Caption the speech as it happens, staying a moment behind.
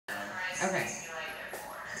Okay.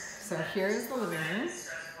 So here's the living room.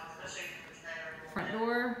 Front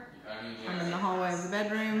door, and then the hallway of the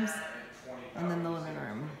bedrooms, and then the living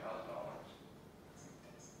room.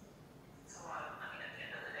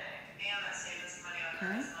 Okay.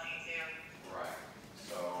 Right.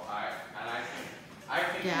 So I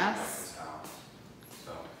think gas.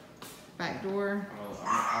 So Back door.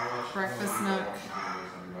 Breakfast nook.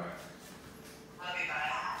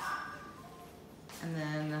 And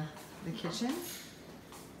then the kitchen.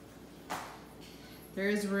 There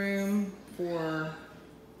is room for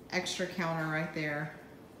extra counter right there.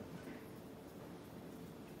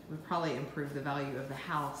 Would probably improve the value of the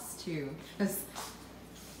house too, because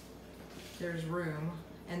there's room.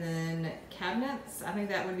 And then cabinets, I think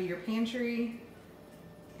that would be your pantry.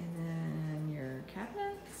 And then your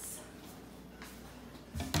cabinets.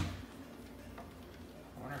 I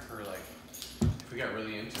wonder if we're like, if we got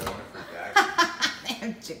really into it, I wonder if we're back. They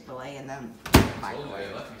have Chick-fil-A in them.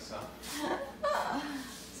 They left me some.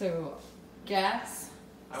 So, gas,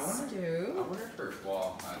 stove. I wonder if there's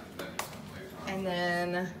wall. And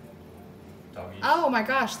then, Doggy. oh my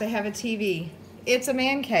gosh, they have a TV. It's a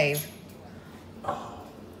man cave. Oh.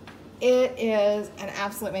 It is an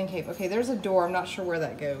absolute man cave. Okay, there's a door. I'm not sure where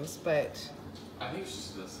that goes, but. I think it's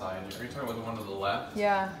just to the side. Are you talking about the one to the left?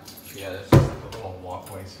 Yeah. Yeah, that's just like a little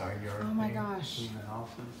walkway side yard. Oh my gosh.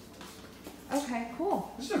 Okay,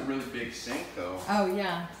 cool. This is a really big sink though. Oh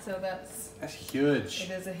yeah, so that's huge.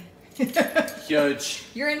 it is a Huge.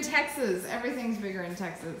 You're in Texas. Everything's bigger in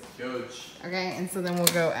Texas. Huge. Okay, and so then we'll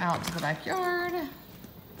go out to the backyard.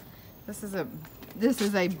 This is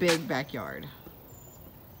a big backyard.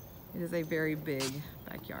 It is a very big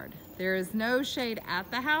backyard. There is no shade at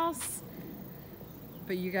the house,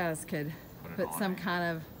 but you guys could put some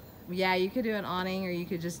kind of, yeah, you could do an awning, or you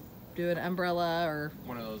could just do an umbrella, or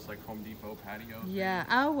one of those like Home Depot patios. Yeah.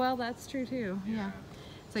 Oh, well, that's true too. Yeah.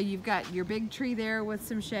 So you've got your big tree there with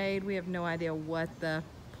some shade. We have no idea what the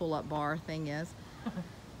pull-up bar thing is.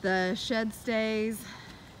 The shed stays,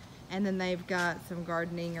 and then they've got some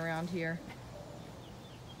gardening around here.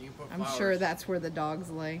 You can put I'm flowers. sure that's where the dogs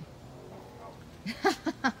lay.